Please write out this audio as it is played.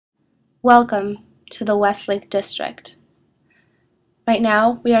Welcome to the Westlake District. Right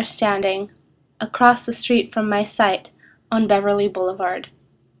now, we are standing across the street from my site on Beverly Boulevard.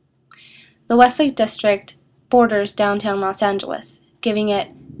 The Westlake District borders downtown Los Angeles, giving it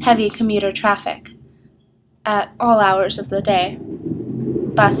heavy commuter traffic at all hours of the day.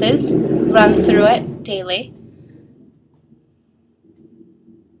 Buses run through it daily.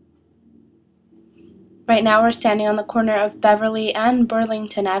 Right now, we're standing on the corner of Beverly and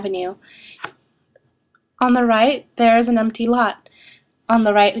Burlington Avenue. On the right, there is an empty lot. On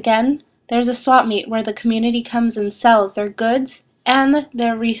the right again, there's a swap meet where the community comes and sells their goods and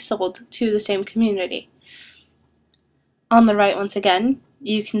they're resold to the same community. On the right once again,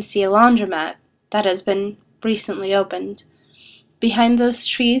 you can see a laundromat that has been recently opened. Behind those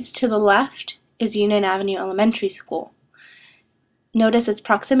trees to the left is Union Avenue Elementary School. Notice its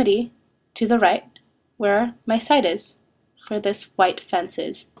proximity to the right where my site is, where this white fence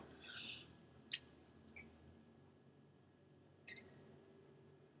is.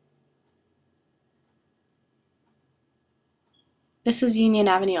 This is Union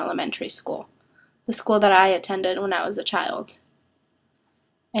Avenue Elementary School, the school that I attended when I was a child.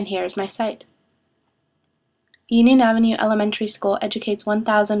 And here's my site. Union Avenue Elementary School educates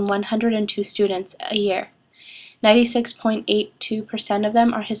 1,102 students a year. 96.82% of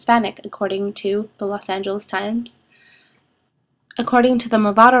them are Hispanic, according to the Los Angeles Times. According to the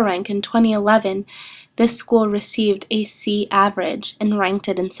Movado rank in 2011, this school received a C average and ranked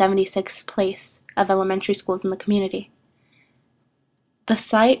it in 76th place of elementary schools in the community. The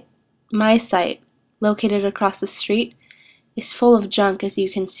site, my site, located across the street, is full of junk, as you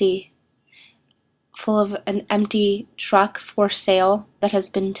can see. Full of an empty truck for sale that has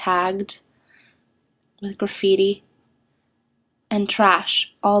been tagged with graffiti and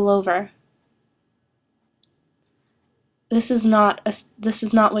trash all over. This is not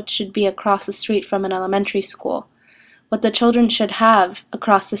what should be across the street from an elementary school. What the children should have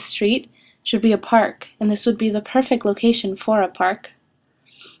across the street should be a park, and this would be the perfect location for a park.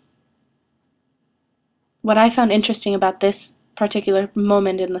 What I found interesting about this particular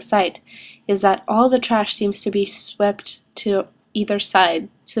moment in the site is that all the trash seems to be swept to either side,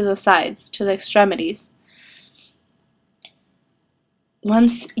 to the sides, to the extremities.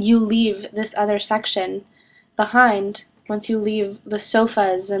 Once you leave this other section behind, once you leave the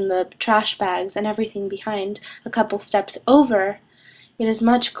sofas and the trash bags and everything behind, a couple steps over, it is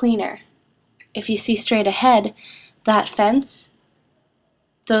much cleaner. If you see straight ahead, that fence,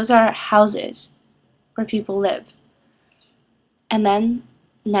 those are houses where people live. And then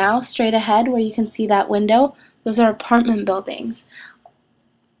now straight ahead where you can see that window, those are apartment buildings.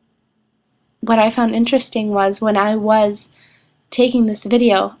 What I found interesting was when I was taking this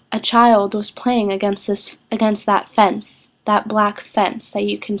video, a child was playing against that fence, that black fence that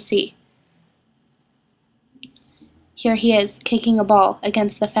you can see. Here he is kicking a ball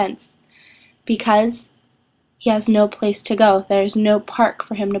against the fence because he has no place to go. There's no park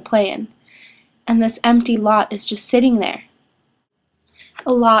for him to play in. And this empty lot is just sitting there.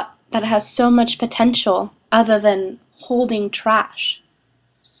 A lot that has so much potential other than holding trash.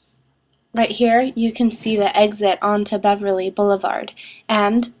 Right here, you can see the exit onto Beverly Boulevard.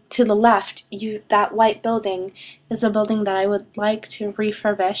 And to the left, that white building is a building that I would like to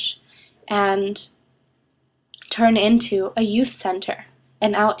refurbish and turn into a youth center.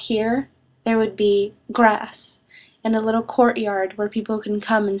 And out here, there would be grass and a little courtyard where people can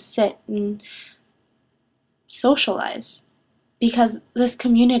come and sit and socialize, because this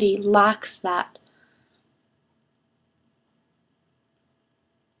community lacks that.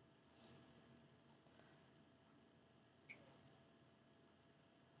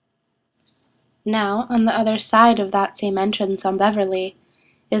 Now, on the other side of that same entrance on Beverly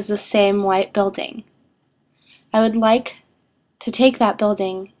is the same white building. I would like to take that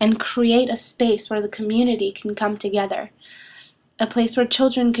building and create a space where the community can come together, a place where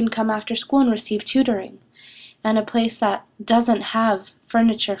children can come after school and receive tutoring, and a place that doesn't have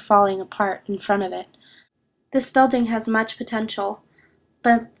furniture falling apart in front of it. This building has much potential,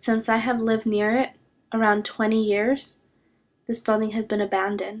 but since I have lived near it around 20 years, this building has been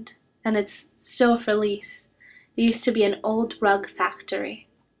abandoned, and it's still for lease. It used to be an old rug factory.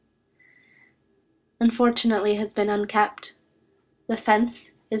 Unfortunately, it has been unkept. The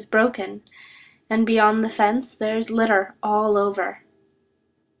fence is broken, and beyond the fence, there's litter all over.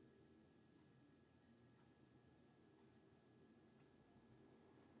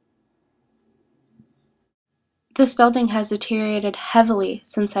 This building has deteriorated heavily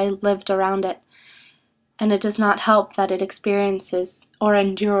since I lived around it, and it does not help that it experiences or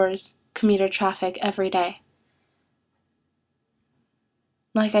endures commuter traffic every day.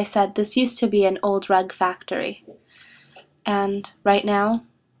 Like I said, this used to be an old rug factory, and right now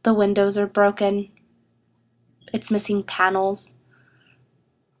the windows are broken, it's missing panels,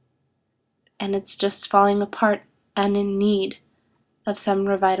 and it's just falling apart and in need of some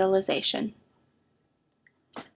revitalization.